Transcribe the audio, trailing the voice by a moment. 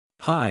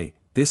Hi,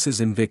 this is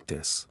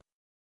Invictus.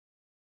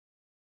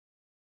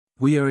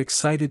 We are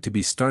excited to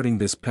be starting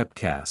this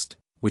Pepcast,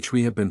 which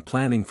we have been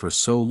planning for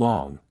so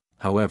long.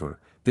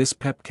 However, this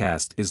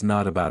Pepcast is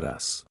not about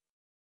us.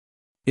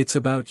 It's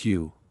about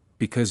you,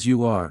 because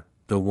you are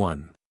the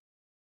one.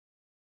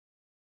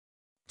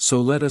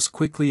 So let us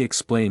quickly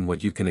explain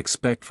what you can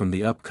expect from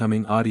the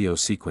upcoming audio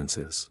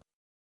sequences.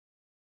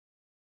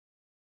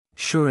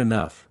 Sure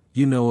enough,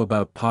 you know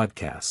about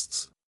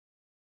podcasts.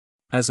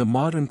 As a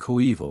modern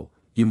coeval,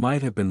 you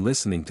might have been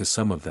listening to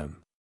some of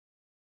them.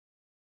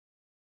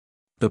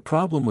 The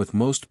problem with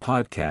most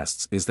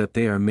podcasts is that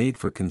they are made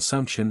for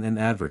consumption and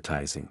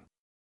advertising.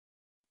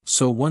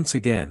 So once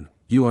again,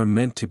 you are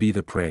meant to be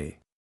the prey.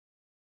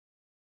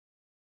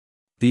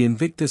 The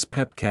Invictus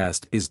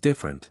Pepcast is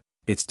different.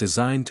 It's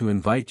designed to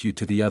invite you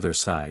to the other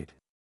side.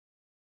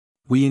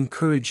 We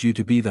encourage you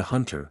to be the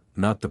hunter,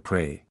 not the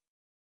prey.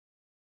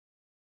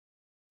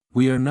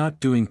 We are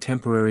not doing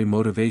temporary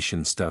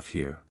motivation stuff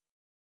here.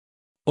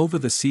 Over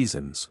the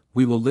seasons,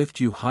 we will lift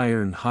you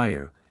higher and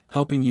higher,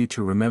 helping you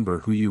to remember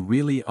who you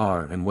really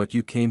are and what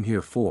you came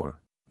here for.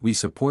 We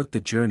support the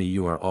journey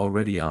you are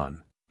already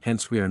on,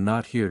 hence we are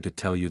not here to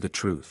tell you the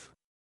truth.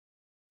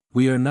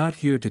 We are not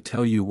here to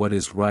tell you what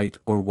is right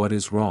or what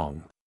is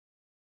wrong.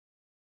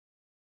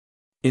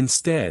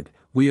 Instead,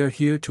 we are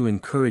here to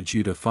encourage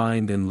you to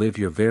find and live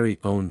your very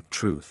own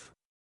truth.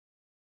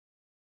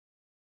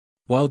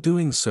 While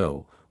doing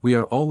so, we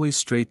are always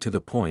straight to the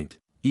point.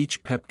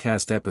 Each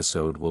Pepcast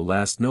episode will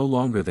last no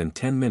longer than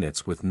 10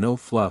 minutes with no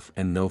fluff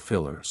and no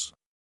fillers.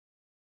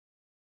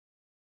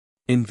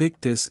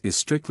 Invictus is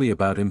strictly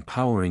about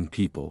empowering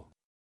people.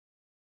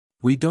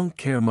 We don't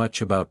care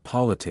much about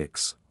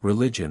politics,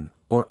 religion,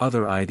 or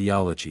other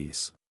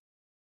ideologies.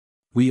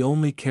 We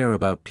only care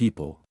about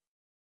people.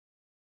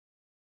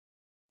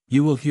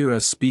 You will hear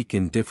us speak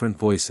in different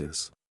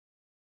voices.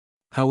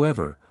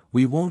 However,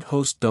 we won't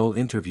host dull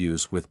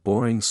interviews with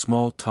boring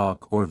small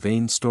talk or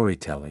vain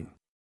storytelling.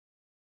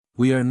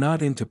 We are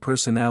not into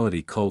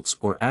personality cults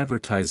or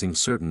advertising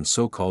certain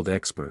so-called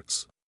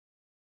experts.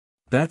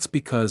 That's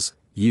because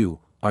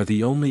you are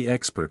the only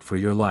expert for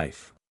your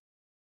life.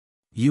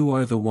 You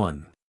are the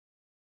one.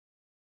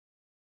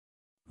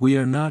 We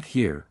are not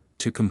here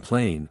to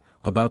complain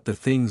about the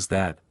things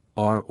that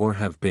are or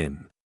have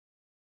been.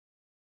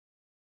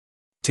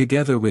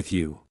 Together with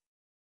you,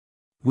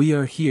 we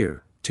are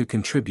here to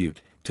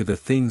contribute to the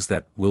things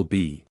that will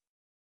be.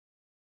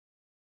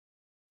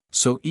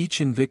 So each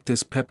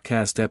Invictus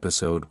Pepcast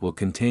episode will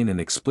contain an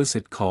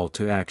explicit call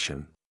to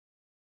action.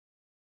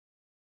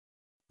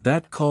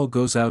 That call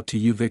goes out to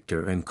you,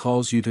 Victor, and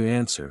calls you to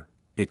answer.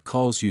 It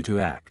calls you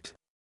to act.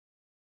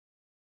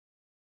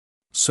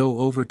 So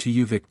over to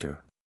you,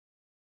 Victor.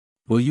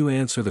 Will you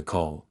answer the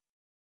call?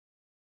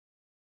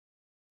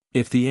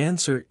 If the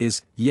answer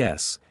is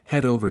yes,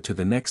 head over to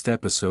the next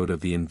episode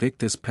of the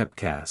Invictus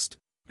Pepcast,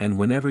 and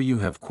whenever you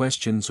have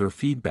questions or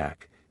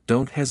feedback,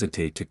 don't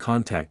hesitate to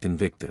contact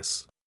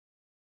Invictus.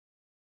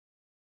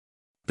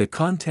 The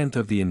content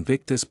of the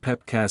Invictus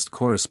Pepcast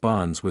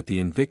corresponds with the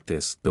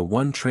Invictus The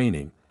One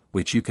training,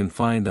 which you can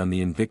find on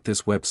the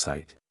Invictus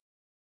website.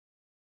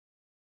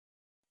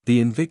 The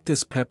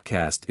Invictus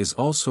Pepcast is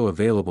also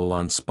available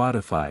on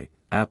Spotify,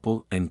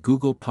 Apple and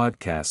Google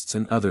Podcasts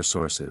and other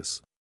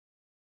sources.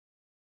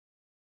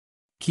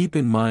 Keep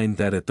in mind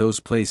that at those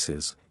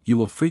places, you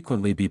will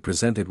frequently be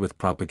presented with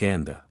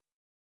propaganda.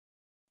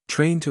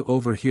 Train to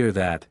overhear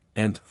that,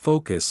 and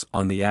focus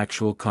on the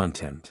actual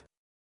content.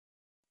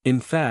 In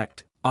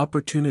fact,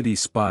 opportunity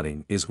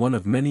spotting is one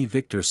of many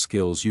Victor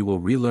skills you will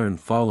relearn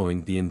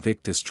following the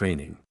Invictus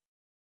training.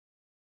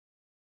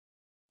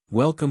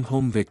 Welcome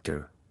home,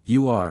 Victor.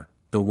 You are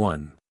the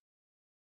one.